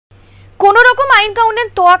কোন রকম আইন কানুনের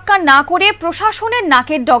তোয়াক্কা না করে প্রশাসনের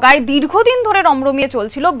নাকের ডগায় দীর্ঘদিন ধরে রমরমিয়ে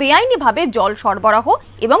চলছিল বেআইনিভাবে জল সরবরাহ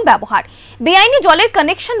এবং ব্যবহার। বেআইনি জলের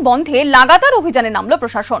কানেকশন বন্ধে লাগাতার অভিযানে নামল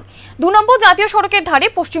প্রশাসন। ২ নম্বর জাতীয় সড়কের ধারে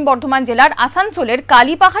পশ্চিম বর্ধমান জেলার আসানসোলের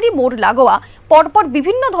কালীপাহাড়ি মোড় লাগোয়া পরপর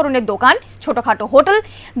বিভিন্ন ধরনের দোকান, ছোটখাটো হোটেল,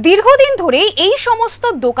 দীর্ঘদিন ধরেই এই সমস্ত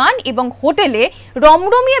দোকান এবং হোটেলে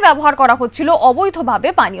রমরমিয়ে ব্যবহার করা হচ্ছিল অবৈধভাবে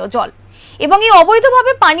পানীয় জল এবং এই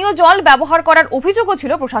অবৈধভাবে পানীয় জল ব্যবহার করার অভিযোগও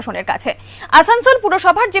ছিল প্রশাসনের কাছে। আসানসোল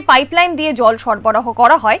পুরসভার যে পাইপলাইন দিয়ে জল সরবরাহ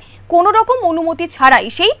করা হয়, কোনো রকম অনুমতি ছাড়াই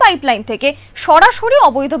সেই পাইপলাইন থেকে সরাসরি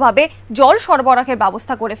অবৈধভাবে জল সরবরাহের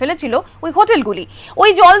ব্যবস্থা করে ফেলেছিল ওই হোটেলগুলি। ওই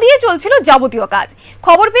জল দিয়ে চলছিল যাবতীয় কাজ।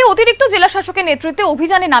 খবর পেয়ে অতিরিক্ত জেলা শাসকের নেতৃত্বে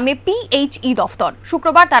অভিযানে নামে পিএইচই দফতর।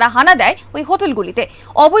 শুক্রবার তারা হানা দেয় ওই হোটেলগুলিতে।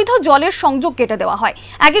 অবৈধ জলের সংযোগ কেটে দেওয়া হয়।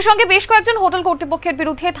 একই সঙ্গে বেশ কয়েকজন হোটেল কর্তৃপক্ষের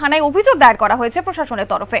বিরুদ্ধে থানায় অভিযোগ দায়ের করা হয়েছে প্রশাসনের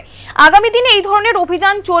তরফে। আগামী দিনে এই ধরনের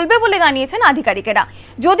অভিযান চলবে বলে জানিয়েছেন আধিকারিকেরা।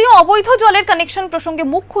 যদিও অবৈধ জলের কানেকশন প্রসঙ্গে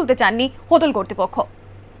মুখ খুলতে চাননি হোটেল কর্তৃপক্ষ।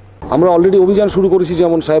 আমরা অলরেডি অভিযান শুরু করেছি,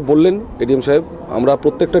 যেমন সাহেব বললেন, এডিএম সাহেব, আমরা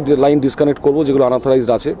প্রত্যেকটা লাইন ডিসকানেক্ট করব যেগুলো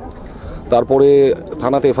আনঅথরাইজড আছে। তারপরে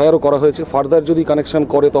থানাতে এফআইআরও করা হয়েছে। ফার্দার যদি কানেকশন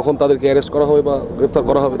করে তখন তাদেরকে অ্যারেস্ট করা হবে বা গ্রেফতার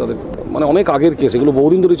করা হবে তাদেরকে। মানে অনেক আগের কেস, এগুলো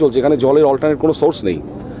বহুদিন ধরে চলছে। এখানে জলের অল্টারনেট কোনো সোর্স নেই,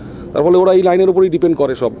 তার ফলে ওরা এই লাইনের উপরেই ডিপেন্ড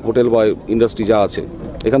করে। সব হোটেল বা ইন্ডাস্ট্রি যা আছে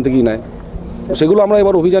এখান থেকেই নেয়। তো সেগুলো আমরা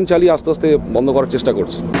এবার অভিযান চালিয়ে আস্তে আস্তে বন্ধ করার চেষ্টা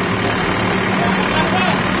করছি।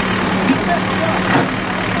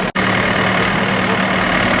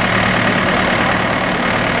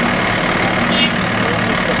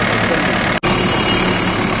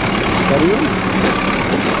 Sorry?